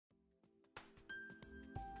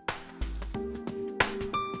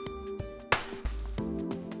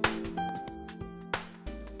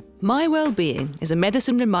My Wellbeing is a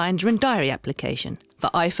medicine reminder and diary application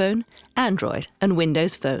for iPhone, Android and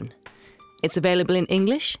Windows Phone. It's available in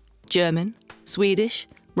English, German, Swedish,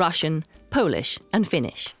 Russian, Polish and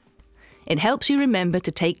Finnish. It helps you remember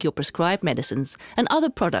to take your prescribed medicines and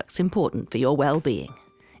other products important for your well-being.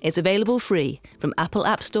 It's available free from Apple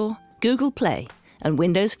App Store, Google Play and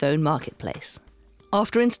Windows Phone Marketplace.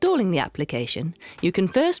 After installing the application, you can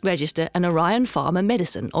first register an Orion Pharma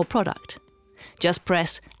medicine or product. Just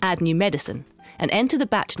press Add New Medicine and enter the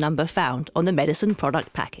batch number found on the medicine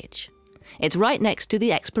product package. It's right next to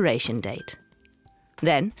the expiration date.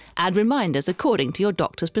 Then add reminders according to your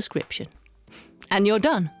doctor's prescription. And you're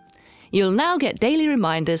done. You'll now get daily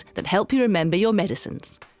reminders that help you remember your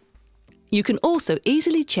medicines. You can also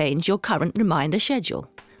easily change your current reminder schedule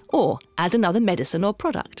or add another medicine or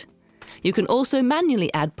product. You can also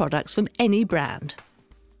manually add products from any brand.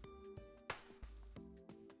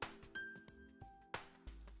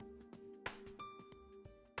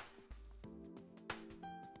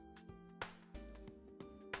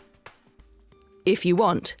 If you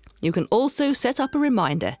want, you can also set up a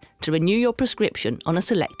reminder to renew your prescription on a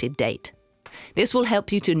selected date. This will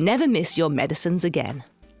help you to never miss your medicines again.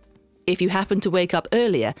 If you happen to wake up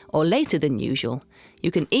earlier or later than usual, you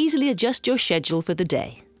can easily adjust your schedule for the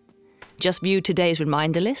day. Just view today's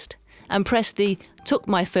reminder list and press the Took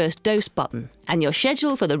My First Dose button, and your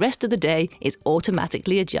schedule for the rest of the day is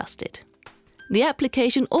automatically adjusted. The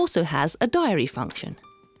application also has a diary function.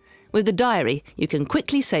 With the diary, you can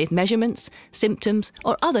quickly save measurements, symptoms,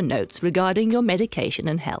 or other notes regarding your medication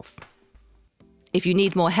and health. If you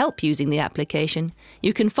need more help using the application,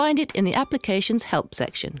 you can find it in the application's help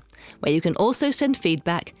section, where you can also send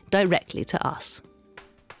feedback directly to us.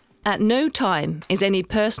 At no time is any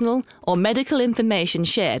personal or medical information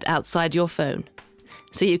shared outside your phone,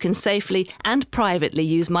 so you can safely and privately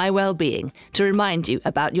use My Wellbeing to remind you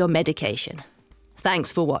about your medication.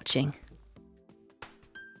 Thanks for watching.